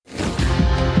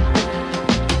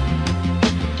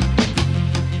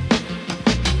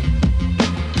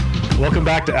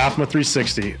Welcome back to AFMA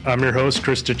 360. I'm your host,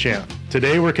 Chris DeChant.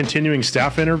 Today we're continuing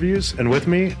staff interviews, and with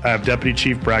me, I have Deputy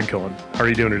Chief Brad Cohen. How are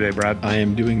you doing today, Brad? I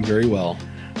am doing very well.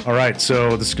 All right,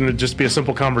 so this is going to just be a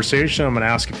simple conversation. I'm going to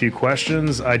ask a few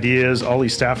questions, ideas, all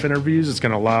these staff interviews. It's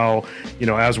going to allow,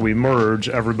 as we merge,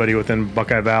 everybody within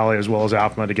Buckeye Valley as well as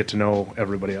AFMA to get to know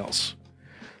everybody else.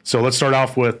 So let's start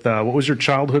off with what was your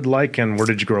childhood like and where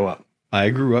did you grow up? I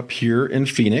grew up here in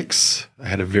Phoenix. I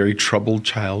had a very troubled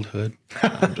childhood.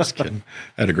 I'm just kidding.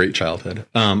 I had a great childhood.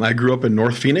 I grew up in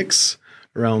North Phoenix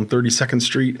around 32nd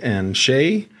Street and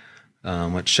Shea.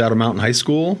 Went to Shadow Mountain High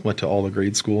School, went to all the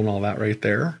grade school and all that right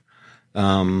there.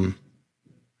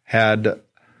 Had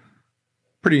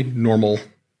pretty normal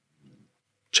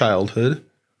childhood,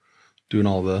 doing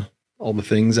all the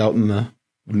things out in the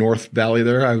North Valley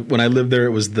there. When I lived there,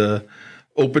 it was the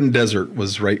open desert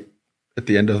was right at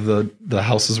the end of the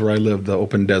houses where I lived, the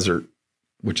open desert,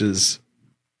 which is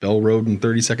Bell Road and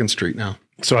 32nd Street now.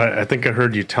 So I think I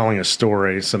heard you telling a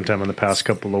story sometime in the past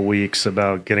couple of weeks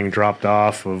about getting dropped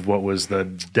off of what was the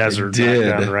desert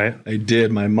back then, right? I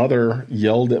did. My mother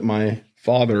yelled at my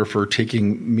father for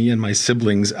taking me and my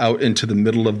siblings out into the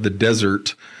middle of the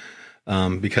desert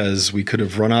because we could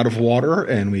have run out of water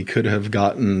and we could have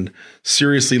gotten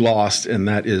seriously lost, and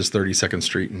that is 32nd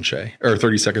Street in Shea, or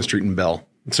 32nd Street in Bell.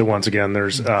 So once again,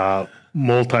 there's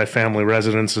multi-family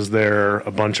residences there,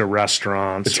 a bunch of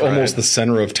restaurants. It's almost the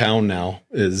center of town now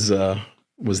was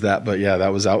that. But yeah,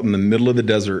 that was out in the middle of the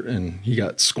desert, and he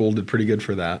got scolded pretty good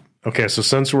for that. Okay, so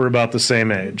since we're about the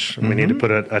same age, we need to put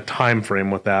a time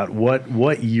frame with that.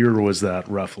 What year was that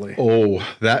roughly? Oh,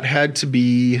 that had to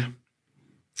be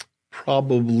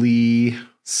probably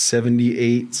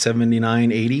 78,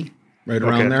 79, 80, right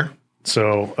around there.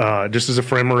 So just as a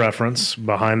frame of reference,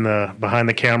 behind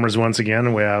the cameras once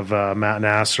again, we have Matt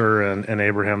Nasser and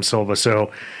Abraham Silva.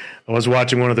 So I was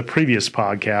watching one of the previous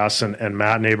podcasts, and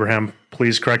Matt and Abraham,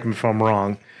 please correct me if I'm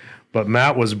wrong, but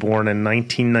Matt was born in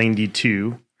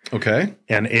 1992. Okay.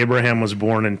 And Abraham was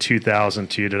born in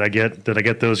 2002. Did I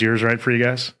get those years right for you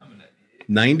guys?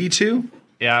 92?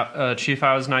 Yeah, Chief,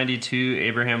 I was 92.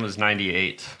 Abraham was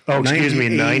 98. Oh, excuse me,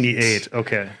 98.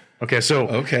 Okay,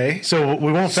 so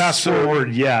we won't fast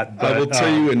forward yet. But, I will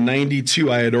tell you, in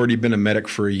 92, I had already been a medic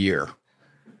for a year.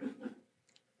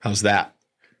 How's that?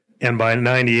 And by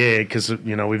 98, because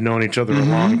we've known each other a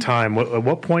long time. At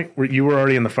what point you were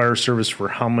already in the fire service for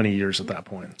how many years at that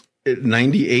point? At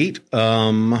 98,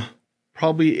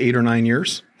 probably 8 or 9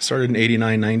 years. Started in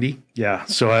 89, 90. Yeah,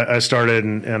 so I started,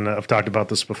 and I've talked about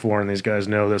this before, and these guys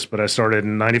know this, but I started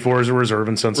in 94 as a reserve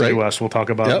in Sunset West. We'll talk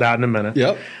about that in a minute.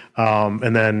 Yep.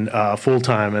 And then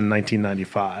full-time in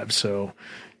 1995. So,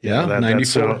 yeah,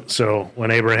 94. So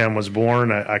when Abraham was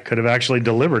born, I could have actually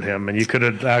delivered him, and you could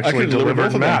have actually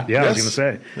delivered Matt. Yeah, yes. I was going to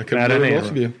say. I could have delivered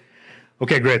both of you.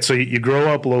 Okay, great. So you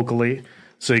grow up locally.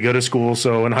 So you go to school.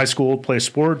 So in high school, play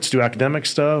sports, do academic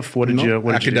stuff. What did you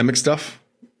do? Stuff.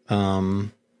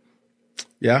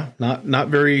 Yeah, not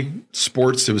very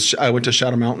sports. I went to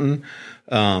Shadow Mountain.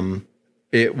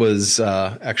 It was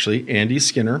actually Andy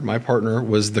Skinner, my partner,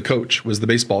 was the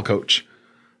baseball coach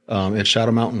at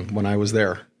Shadow Mountain when I was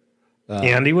there.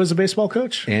 Andy was a baseball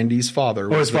coach? Andy's father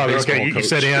was his father. Okay, you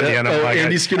said Andy. Yeah.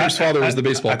 Andy Skinner's father was the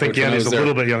baseball coach. I think Andy's a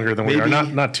little bit younger than we are.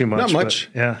 Not too much. Not much.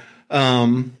 Yeah.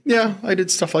 Yeah, I did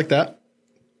stuff like that.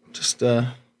 Just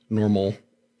normal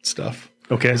stuff.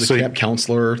 Okay. So camp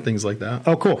counselor, things like that.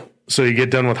 Oh, cool. So you get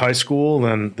done with high school,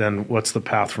 then what's the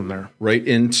path from there? I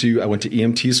went to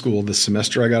EMT school the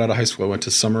semester I got out of high school. I went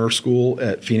to summer school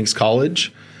at Phoenix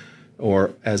College,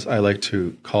 or as I like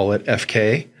to call it,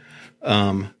 FK.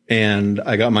 And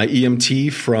I got my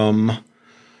EMT from, I'm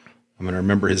going to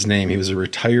remember his name. He was a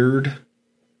retired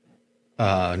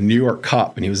New York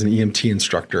cop, and he was an EMT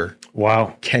instructor.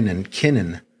 Wow.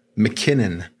 McKinnon.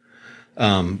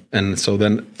 And so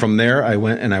then from there, I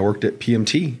went and I worked at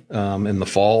PMT in the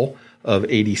fall of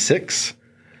 86.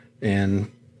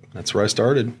 And that's where I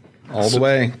started all the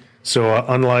way. So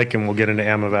unlike, and we'll get into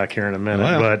AMAVAC here in a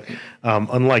minute, but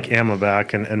unlike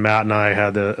AMAVAC, and Matt and I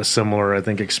had a similar, I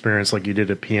think, experience like you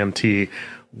did at PMT.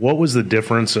 What was the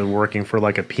difference of working for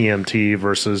like a PMT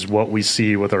versus what we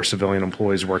see with our civilian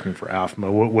employees working for AFMA?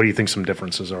 What do you think some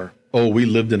differences are? Oh,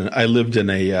 I lived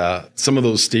in some of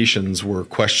those stations were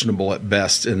questionable at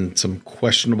best in some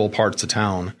questionable parts of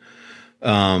town.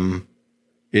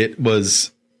 It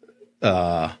was,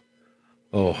 man,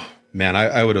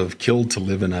 I would have killed to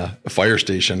live in a fire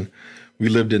station. We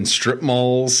lived in strip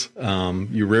malls.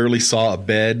 You rarely saw a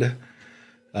bed.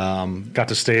 Got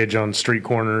to stage on street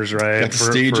corners, right? Got to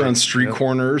stage on street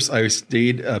corners. I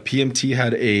stayed, PMT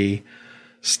had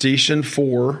Station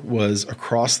 4 was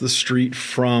across the street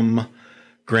from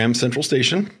Graham Central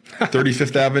Station,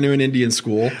 35th Avenue and Indian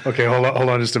School. Okay, hold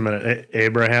on just a minute.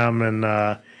 Abraham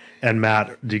and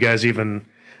Matt, do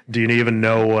you even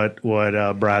know what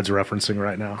Brad's referencing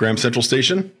right now? Graham Central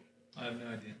Station? I have no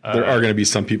idea. There are going to be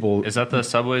some people. Is that the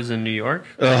subways in New York?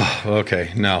 Oh,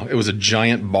 okay. No, it was a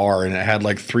giant bar, and it had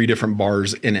like 3 different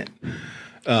bars in it.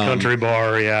 Country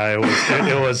bar, yeah.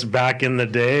 It was back in the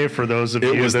day for those of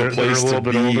you that are a little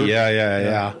bit older.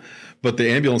 Yeah. But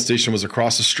the ambulance station was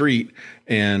across the street,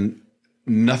 and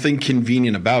nothing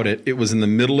convenient about it. It was in the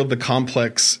middle of the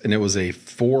complex, and it was a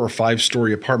 4 or 5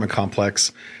 story apartment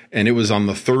complex, and it was on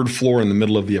the 3rd floor in the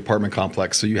middle of the apartment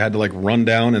complex. So you had to like run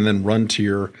down and then run to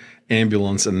your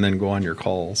ambulance and then go on your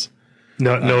calls.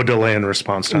 No delay in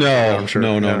response time.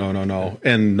 No.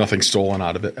 And nothing stolen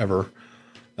out of it ever.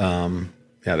 Yeah,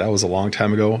 that was a long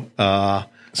time ago.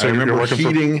 So I remember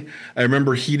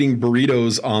heating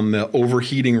burritos on the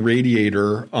overheating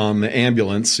radiator on the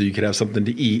ambulance so you could have something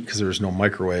to eat because there was no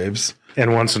microwaves.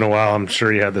 And once in a while, I'm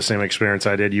sure you had the same experience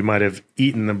I did. You might have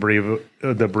eaten the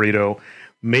burrito,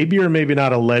 maybe or maybe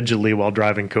not allegedly while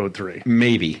driving Code 3.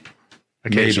 Maybe.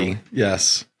 Occasionally. Maybe,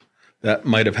 yes. That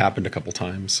might have happened a couple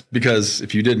times because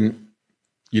if you didn't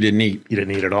eat. You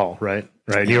didn't eat at all, right?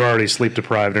 Right. You were already sleep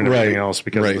deprived and everything else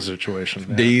because of the situation.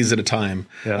 Yeah. Days at a time.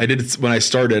 Yeah. I did it when I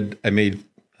started. I made.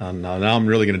 Now I'm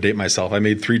really going to date myself. I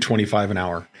made $3.25 an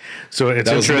hour. So it's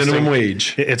that was minimum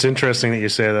wage. It's interesting that you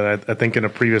say that. I think in a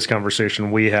previous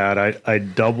conversation we had, I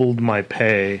doubled my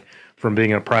pay from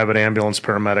being a private ambulance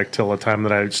paramedic till the time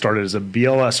that I started as a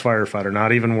BLS firefighter,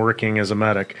 not even working as a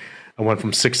medic. I went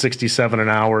from $6.67 an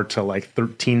hour to like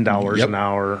 $13 an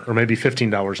hour, or maybe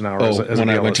 $15 an hour. As when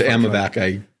I went to AFMA,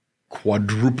 I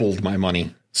quadrupled my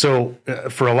money. So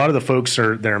for a lot of the folks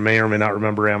there may or may not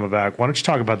remember AMAVAC, why don't you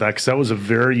talk about that? Because that was a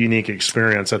very unique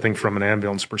experience, I think, from an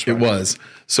ambulance perspective. It was.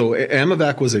 So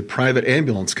AMAVAC was a private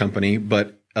ambulance company,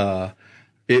 but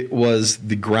it was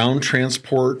the ground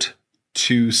transport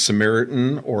to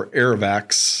Samaritan or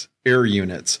AirVac's air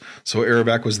units. So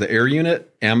AirVac was the air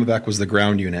unit, AMAVAC was the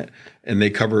ground unit, and they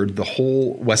covered the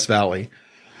whole West Valley.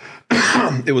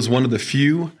 It was one of the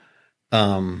few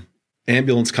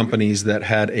ambulance companies that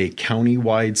had a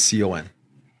county-wide CON.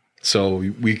 So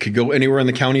we could go anywhere in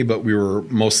the county, but we were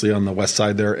mostly on the west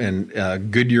side there.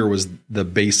 And Goodyear was the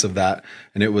base of that.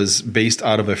 And it was based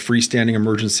out of a freestanding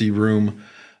emergency room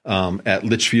at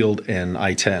Litchfield and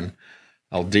I-10.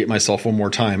 I'll date myself one more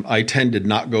time. I-10 did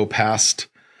not go past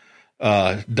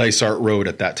Dysart Road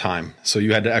at that time. So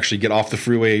you had to actually get off the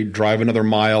freeway, drive another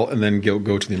mile, and then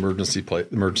go to the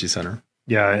emergency center.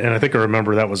 Yeah, and I think I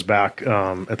remember that was back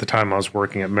at the time I was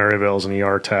working at Maryvale as an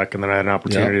ER tech, and then I had an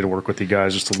opportunity to work with you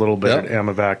guys just a little bit at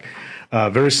AMAVAC.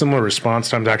 Very similar response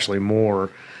times, actually more,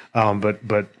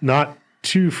 but not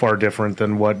too far different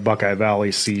than what Buckeye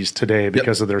Valley sees today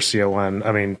because of their CON.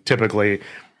 I mean, typically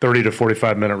 30 to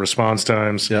 45-minute response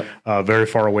times, very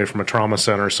far away from a trauma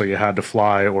center, so you had to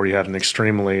fly or you had an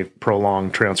extremely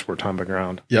prolonged transport time by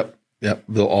ground. Yep,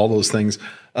 all those things.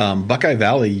 Buckeye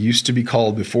Valley used to be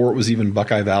called, before it was even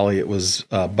Buckeye Valley, it was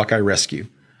Buckeye Rescue.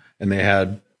 And they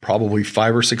had probably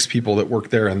 5 or 6 people that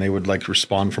worked there, and they would like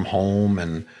respond from home.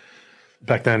 And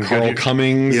back then, Carl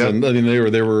Cummings, and I mean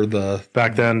they were the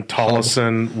back then.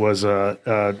 Tolleson was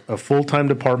a full-time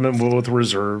department with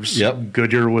reserves. Yep.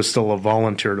 Goodyear was still a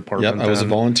volunteer department. Yep, I was a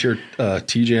volunteer.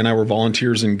 TJ and I were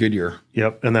volunteers in Goodyear.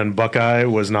 Yep, and then Buckeye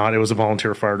was not. It was a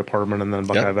volunteer fire department, and then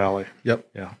Buckeye Valley. Yep.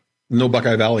 Yeah. No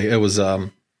Buckeye Valley. It was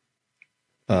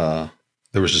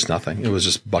there was just nothing. It was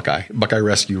just Buckeye. Buckeye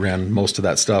Rescue ran most of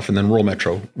that stuff, and then Rural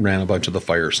Metro ran a bunch of the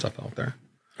fire stuff out there.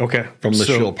 Okay. From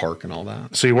Litchfield Park and all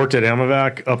that. So you worked at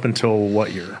AMAVAC up until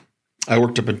what year? I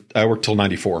worked till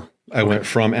 94. I went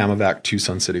from AMAVAC to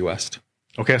Sun City West.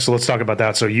 Okay, so let's talk about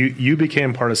that. So you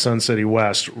became part of Sun City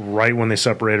West right when they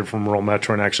separated from Rural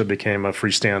Metro and actually became a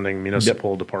freestanding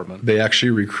municipal department. They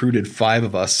actually recruited 5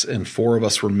 of us, and 4 of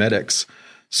us were medics.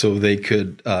 So they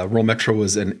could, Rural Metro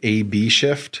was an A-B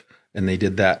shift, and they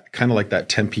did that kind of like that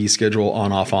Tempe schedule,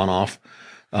 on, off.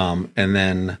 And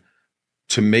then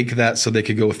to make that so they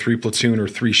could go 3 platoon or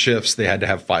 3 shifts, they had to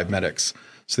have 5 medics.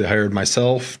 So they hired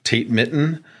myself, Tate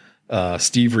Mitten,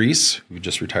 Steve Reese, who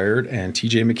just retired, and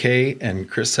TJ McKay and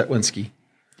Chris Setwinski.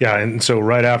 Yeah, and so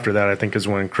right after that, I think, is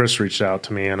when Chris reached out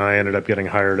to me, and I ended up getting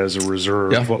hired as a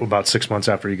reserve about 6 months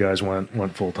after you guys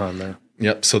went full-time there.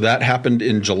 Yep. So that happened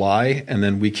in July, and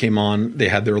then we came on. They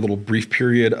had their little brief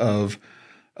period of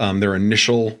their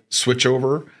initial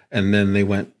switchover, and then they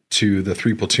went to the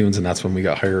 3 platoons, and that's when we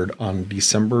got hired on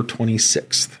December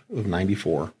 26th of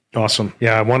 94. Awesome.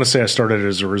 Yeah, I want to say I started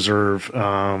as a reserve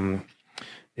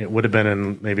it would have been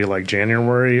in maybe like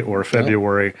January or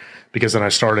February, because then I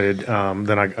started,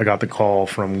 then I got the call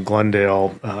from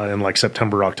Glendale in like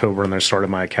September, October, and I started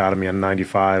my academy in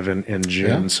 95 in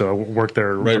June. So I worked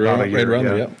there about a year. Right around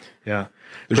there, yeah.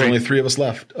 There's only 3 of us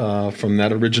left from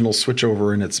that original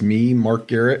switchover, and it's me, Mark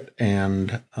Garrett,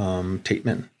 and Tate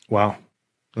Min. Wow.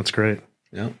 That's great.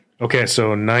 Yeah. Okay,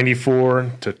 so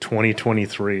 94 to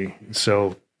 2023.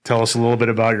 So tell us a little bit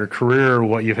about your career,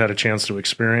 what you've had a chance to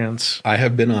experience. I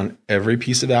have been on every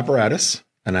piece of apparatus,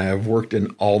 and I have worked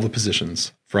in all the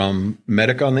positions, from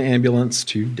medic on the ambulance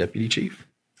to deputy chief.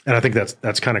 And I think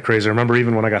that's kind of crazy. I remember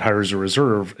even when I got hired as a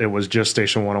reserve, it was just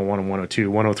Station 101 and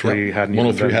 102. 103 hadn't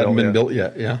even been built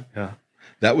yet. Yeah.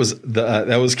 That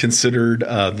was considered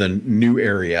the new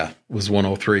area, was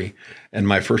 103. And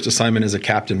my first assignment as a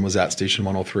captain was at Station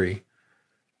 103.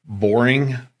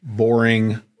 Boring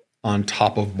on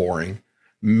top of boring.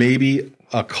 Maybe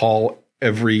a call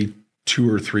every 2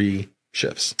 or 3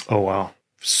 shifts. Oh, wow.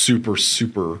 Super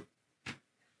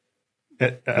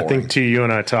I think, too, you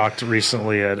and I talked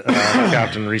recently at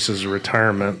Captain Reese's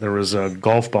retirement. There was a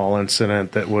golf ball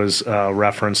incident that was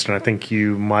referenced, and I think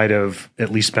you might have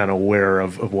at least been aware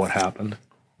of what happened.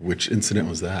 Which incident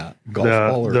was that?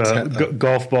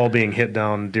 Golf ball being hit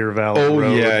down Deer Valley Road.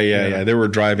 Oh, yeah. They were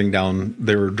driving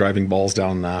balls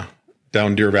down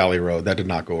Deer Valley Road. That did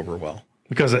not go over well.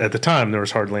 Because at the time, there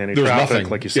was hardly any traffic, nothing.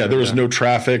 Like you said. Yeah, there was no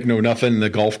traffic, no nothing. The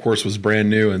golf course was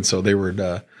brand new, and so they would,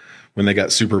 when they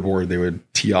got super bored, they would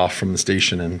tee off from the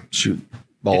station and shoot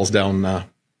balls down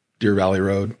Deer Valley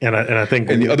Road. And I think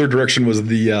the other direction was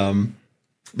the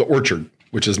Orchard,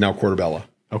 which is now Portobello.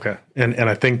 Okay. And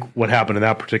I think what happened in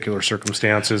that particular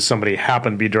circumstance is somebody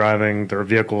happened to be driving, their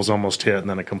vehicle was almost hit, and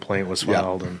then a complaint was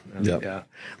filed. The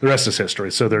rest is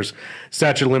history. So there's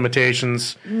statute of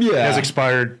limitations has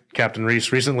expired. Captain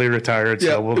Reese recently retired.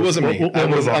 So it wasn't me.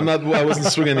 I wasn't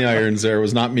swinging the irons there. It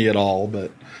was not me at all.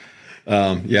 But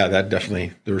that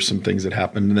definitely, there were some things that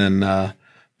happened. And then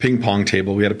ping pong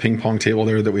table. We had a ping pong table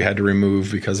there that we had to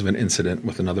remove because of an incident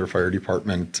with another fire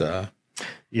department.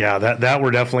 That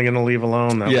we're definitely going to leave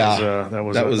alone. But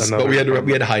we had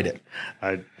to hide it.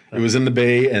 It was in the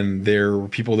bay, and there were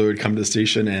people that would come to the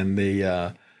station, and they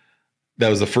that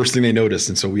was the first thing they noticed,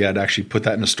 and so we had to actually put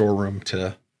that in a storeroom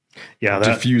to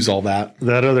diffuse all that.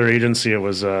 That other agency, it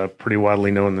was pretty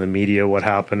widely known in the media what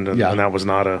happened, and that was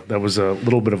a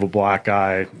little bit of a black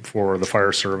eye for the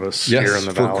fire service here in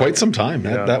the valley for quite some time.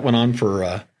 That went on for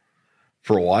a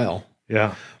while.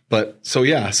 Yeah, but so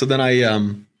then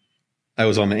I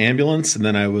was on the ambulance, and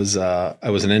then I was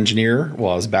an engineer.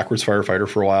 Well, I was a backwards firefighter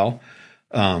for a while.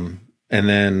 And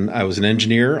then I was an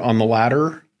engineer on the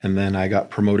ladder, and then I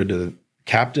got promoted to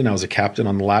captain. I was a captain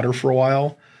on the ladder for a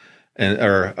while,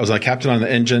 I was a captain on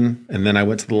the engine, and then I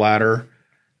went to the ladder.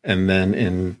 And then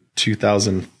in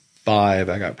 2005,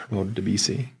 I got promoted to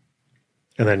BC.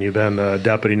 And then you've been a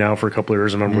deputy now for a couple of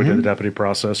years. I remember we did the deputy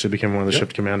process. You became one of the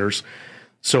shift commanders.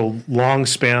 So long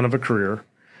span of a career.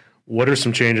 What are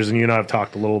some changes? And you and I have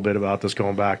talked a little bit about this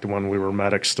going back to when we were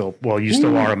medics still. Well, you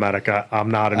still are a medic. I'm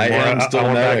not anymore. I went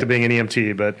back to being an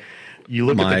EMT, but you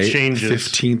look at the changes. My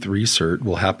 15th recert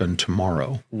will happen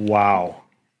tomorrow. Wow.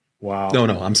 No,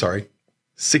 I'm sorry.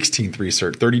 16th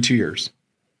recert, 32 years.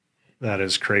 That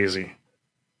is crazy.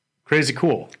 Crazy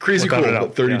cool.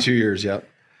 But 32 years, yeah.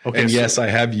 Okay, and yes, I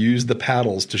have used the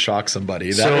paddles to shock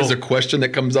somebody. That is a question that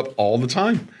comes up all the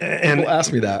time. People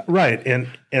ask me that. Right.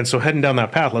 And so heading down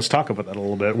that path, let's talk about that a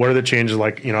little bit. What are the changes?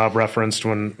 Like, I've referenced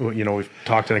when, we've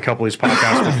talked in a couple of these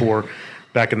podcasts before.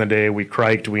 Back in the day, we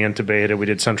criked, we intubated, we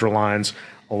did central lines.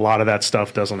 A lot of that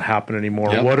stuff doesn't happen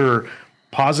anymore. Yep. What are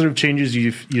positive changes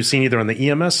you've seen either on the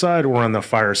EMS side or on the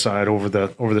fire side over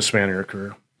the span of your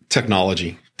career?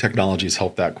 Technology has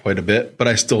helped that quite a bit, but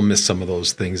I still miss some of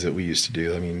those things that we used to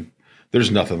do. I mean,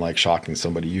 there's nothing like shocking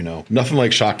somebody, nothing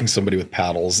like shocking somebody with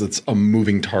paddles. It's a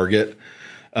moving target.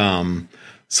 Some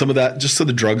of that, just so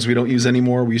the drugs we don't use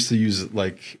anymore, we used to use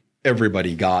like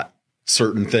everybody got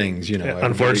certain things,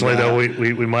 Unfortunately, though,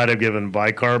 we might have given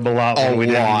bicarb a lot when we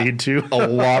didn't need to. A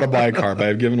lot of bicarb.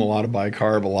 I've given a lot of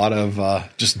bicarb, a lot of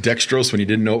just dextrose when you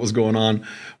didn't know what was going on.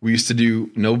 We used to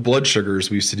do no blood sugars.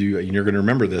 We used to do, you're going to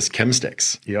remember this, chem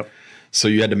sticks. Yep. So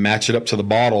you had to match it up to the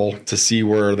bottle to see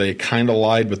where they kind of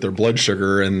lied with their blood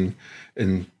sugar and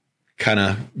kind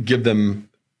of give them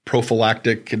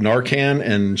prophylactic Narcan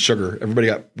and sugar. Everybody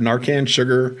got Narcan,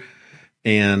 sugar,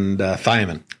 and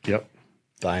thiamine. Yep.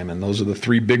 Thiamine. Those are the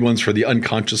 3 big ones for the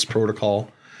unconscious protocol.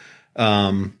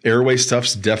 Airway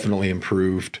stuff's definitely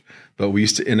improved, but we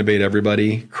used to intubate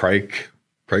everybody.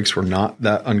 Crikes were not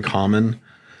that uncommon.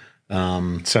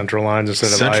 Central lines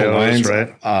instead of IOs,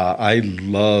 right? I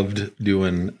loved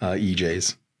doing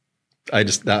EJs.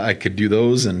 I could do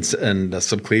those and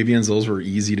subclavians. Those were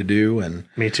easy to do, and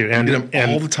me too. And did them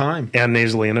all the time. And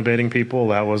nasally intubating people,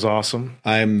 that was awesome.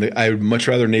 I would much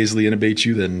rather nasally intubate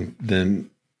you than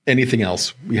anything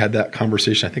else. We had that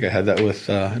conversation. I think I had that with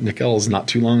Nick Ells not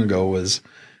too long ago.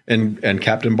 And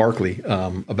Captain Barkley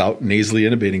about nasally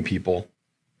intubating people.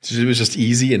 So it was just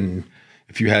easy, and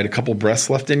if you had a couple breaths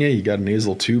left in you, you got a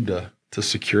nasal tube to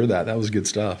secure that. That was good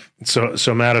stuff.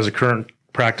 So Matt, as a current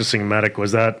practicing medic,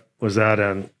 was that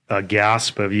a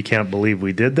gasp of you can't believe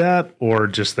we did that, or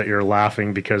just that you're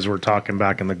laughing because we're talking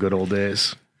back in the good old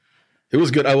days? It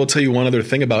was good. I will tell you one other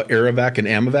thing about Aerovac and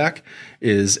AMAVAC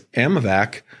is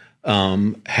AMAVAC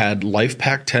had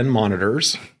LifePak 10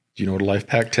 monitors. Do you know what a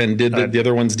LifePak 10 did that the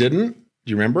other ones didn't? Do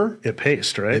you remember? It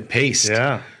paced, right? It paced.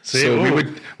 Yeah. So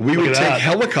we would take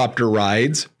helicopter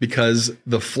rides because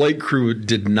the flight crew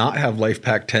did not have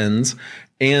LifePak 10s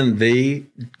and they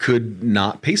could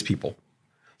not pace people.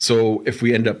 So if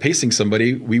we end up pacing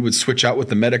somebody, we would switch out with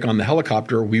the medic on the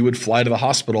helicopter. We would fly to the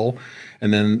hospital,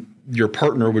 and then your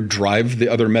partner would drive the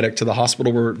other medic to the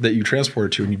hospital that you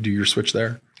transported to, and you do your switch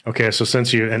there. Okay, so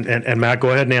since you and Matt, go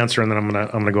ahead and answer, and then I'm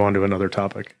gonna go on to another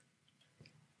topic.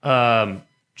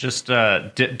 Just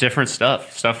different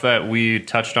stuff that we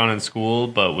touched on in school,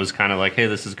 but was kind of like, hey,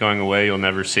 this is going away. You'll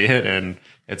never see it, and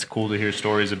it's cool to hear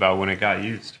stories about when it got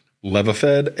used.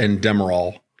 Levofed and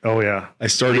Demerol. Oh yeah, I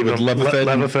started with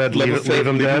Levofed, leave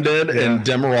them dead, and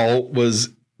Demerol was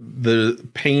the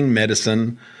pain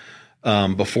medicine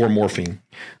before morphine.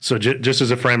 So just as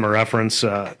a frame of reference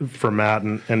for Matt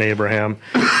and Abraham,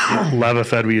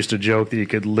 Levofed, we used to joke that you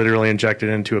could literally inject it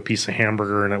into a piece of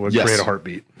hamburger and it would create a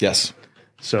heartbeat. Yes.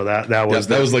 So that was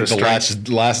like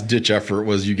the last ditch effort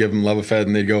was you give them Levofed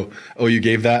and they'd go, oh, you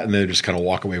gave that, and they'd just kind of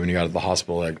walk away when you got out of the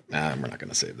hospital like, nah, we're not going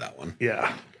to save that one.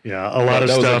 Yeah. Yeah, a lot of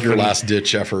that stuff. That was like your last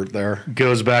ditch effort there.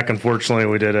 Goes back. Unfortunately,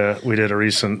 we did a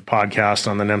recent podcast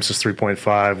on the Nemesis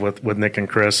 3.5 with Nick and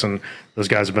Chris, and those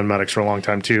guys have been medics for a long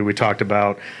time too. We talked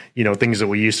about things that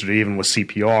we used to do even with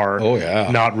CPR. Oh yeah.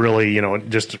 Not really.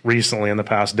 Just recently in the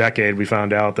past decade, we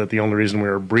found out that the only reason we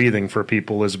were breathing for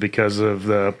people is because of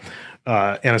the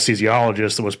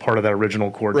anesthesiologist that was part of that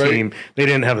original core team. They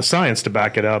didn't have the science to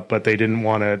back it up, but they didn't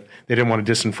want to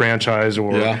disenfranchise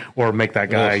or make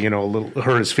that guy a little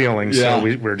hurt his feelings. So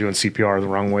we were doing CPR the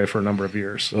wrong way for a number of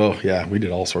years. Oh yeah, we did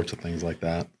all sorts of things like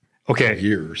that. Okay, for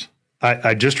years.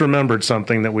 I just remembered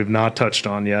something that we've not touched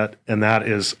on yet, and that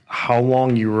is how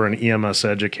long you were an EMS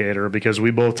educator, because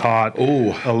we both taught.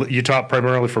 You taught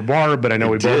primarily for Barb, but I know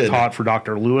we both taught for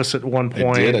Dr. Lewis at one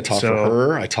point. I did. I taught for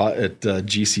her. I taught at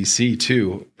GCC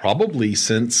too, probably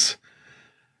since,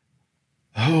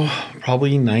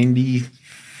 probably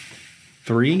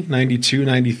 93, 92,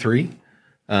 93.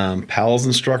 PALS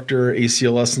instructor,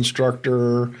 ACLS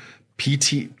instructor,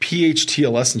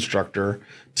 PHTLS instructor.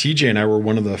 TJ and I were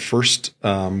one of the first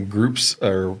groups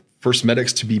or first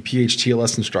medics to be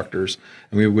PHTLS instructors.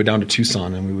 And we would go down to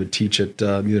Tucson and we would teach at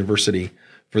the university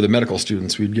for the medical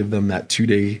students. We'd give them that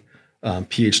 2-day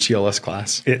PHTLS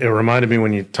class. It reminded me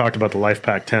when you talked about the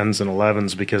LifePak 10s and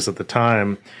 11s, because at the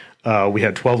time we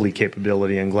had 12-lead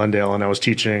capability in Glendale, and I was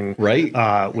teaching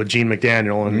with Gene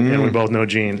McDaniel, and we both know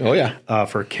Gene. Oh yeah,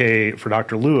 for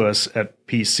Dr. Lewis at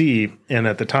PC, and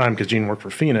at the time, because Gene worked for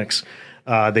Phoenix,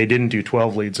 they didn't do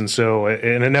 12 leads, and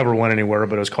it never went anywhere.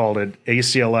 But it was called an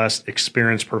ACLS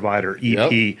Experience Provider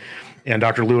 (EP). Yep. And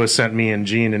Dr. Lewis sent me and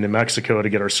Gene into Mexico to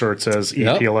get our certs as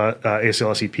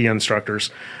ACLS EP instructors.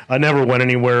 I never went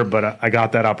anywhere, but I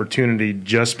got that opportunity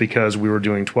just because we were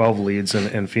doing 12 leads,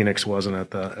 and Phoenix wasn't at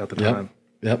the time.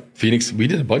 Yep. Phoenix, we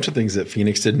did a bunch of things that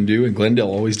Phoenix didn't do, and Glendale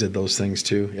always did those things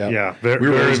too. Yep. Yeah. We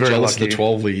were always jealous of the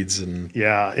 12 leads. And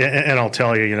I'll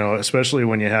tell you, especially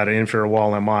when you had an inferior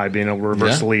wall MI, being able to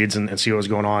reverse the leads and see what was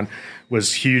going on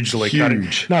was hugely cutting.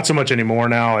 Not so much anymore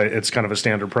now. It's kind of a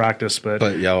standard practice, but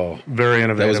very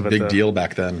innovative. That was a big deal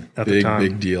back then.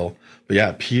 Big deal. But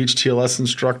yeah, PHTLS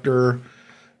instructor,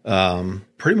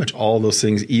 pretty much all of those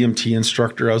things. EMT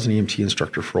instructor. I was an EMT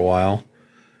instructor for a while.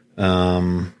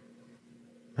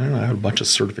 I don't know. I had a bunch of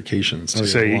certifications.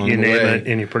 So you name it,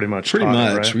 and you pretty much taught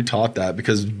it, right? We taught that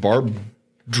because Barb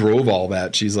drove all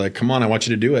that. She's like, "Come on, I want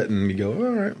you to do it," and we go,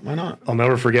 "All right, why not?" I'll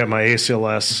never forget my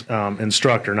ACLS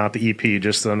instructor, not the EP,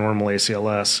 just the normal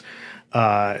ACLS.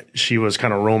 She was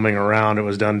kind of roaming around. It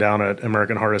was done down at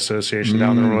American Heart Association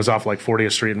down there. It was off like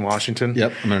 40th Street in Washington.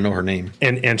 Yep, I'm gonna know her name.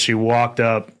 And she walked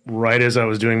up right as I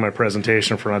was doing my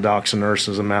presentation in front of docs and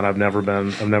nurses. And man, I've never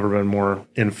been more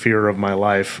in fear of my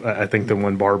life. I think than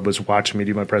when Barb was watching me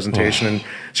do my presentation, and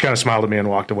she kind of smiled at me and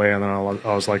walked away. And then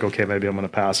I was like, okay, maybe I'm going to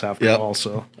pass after all.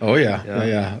 So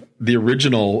The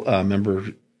original member,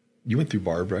 you went through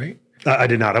Barb, right? I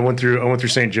did not. I went through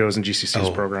St. Joe's and GCC's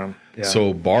program. Yeah.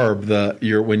 So Barb,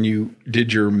 when you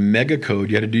did your mega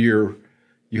code, you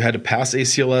had to pass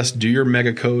ACLS, do your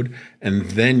mega code, and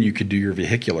then you could do your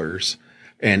vehiculars.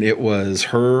 And it was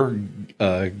her,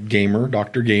 Gamer,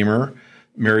 Dr. Gamer,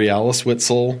 Mary Alice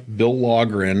Witzel, Bill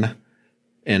Logren,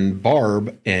 and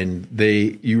Barb, and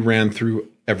you ran through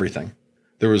everything.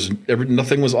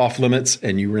 Nothing was off limits,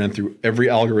 and you ran through every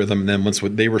algorithm. And then once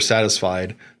they were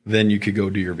satisfied, then you could go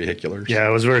do your vehiculars. Yeah,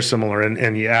 it was very similar.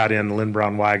 And you add in Lynn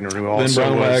Brown Wagner, who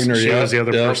also was the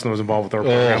other person that was involved with our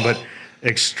program, but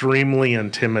extremely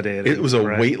intimidating. It was a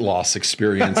weight loss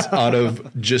experience out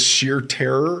of just sheer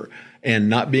terror and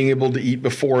not being able to eat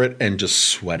before it and just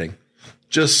sweating.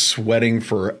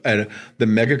 The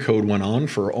mega code went on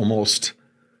for almost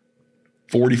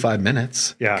 45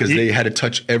 minutes because they had to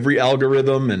touch every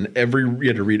algorithm and you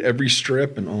had to read every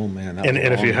strip. And oh man. And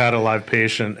if you had a live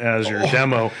patient as your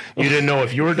demo, you didn't know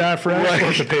if you were diaphragm or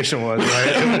if the patient was,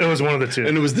 right? It was one of the two.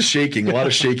 And it was the shaking, a lot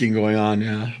of shaking going on.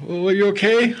 Yeah. Oh, are you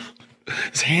okay?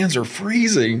 His hands are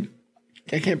freezing.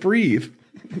 I can't breathe.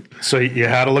 So you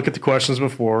had to look at the questions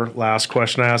before. Last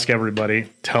question I ask everybody.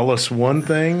 Tell us one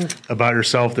thing about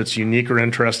yourself that's unique or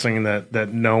interesting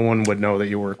that no one would know that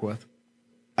you work with.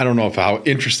 I don't know how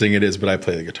interesting it is, but I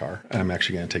play the guitar. I'm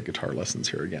actually going to take guitar lessons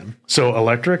here again. So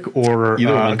electric or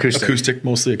either one. Acoustic? Acoustic,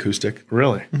 mostly acoustic.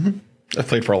 Really? Mm-hmm. I've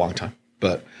played for a long time,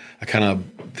 but I kind of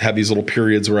have these little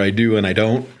periods where I do and I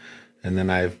don't. And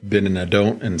then I've been in a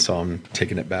don't, and so I'm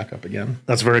taking it back up again.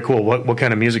 That's very cool. What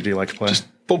kind of music do you like to play? Just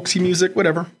folksy music,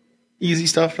 whatever. Easy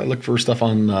stuff. I look for stuff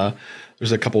on,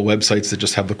 there's a couple of websites that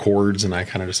just have the chords, and I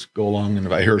kind of just go along. And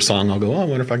if I hear a song, I'll go, I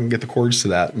wonder if I can get the chords to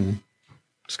that, and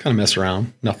just kind of mess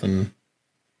around. Nothing,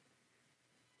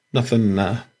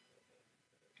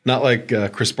 not like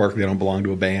Chris Barkley. I don't belong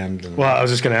to a band. And well, I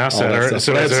was just going to ask that.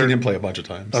 So I've seen him play a bunch of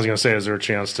times. I was going to say, is there a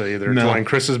chance to either join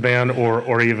Chris's band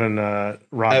or even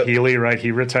Rob Healy, right? He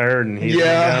retired and he's in the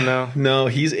band now? No,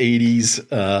 he's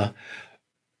 80s.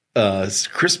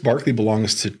 Chris Barkley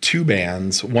belongs to two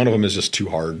bands. One of them is just too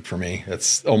hard for me.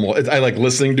 I like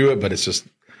listening to it, but it's just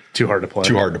too hard to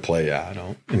play. Yeah, I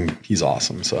don't. And he's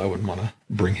awesome, so I wouldn't want to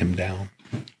bring him down.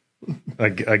 I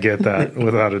get that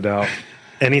without a doubt.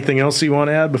 Anything else you want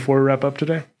to add before we wrap up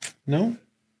today? No,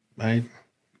 I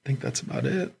think that's about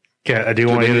it. Okay, I do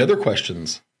want you. Any other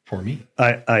questions for me?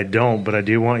 I don't, but I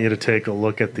do want you to take a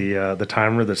look at the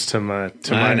timer that's to my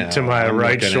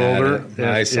right shoulder.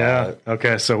 I saw it.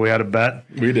 Okay, so we had a bet.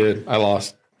 We did. I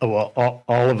lost. Oh, well,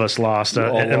 all of us lost,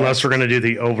 unless we're going to do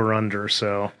the over under.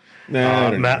 So,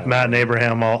 Matt and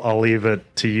Abraham, I'll leave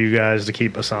it to you guys to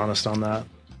keep us honest on that.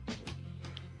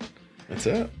 That's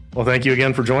it. Well, thank you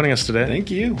again for joining us today.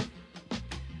 Thank you.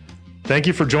 Thank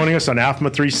you for joining us on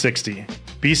AFMA 360.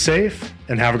 Be safe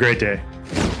and have a great day.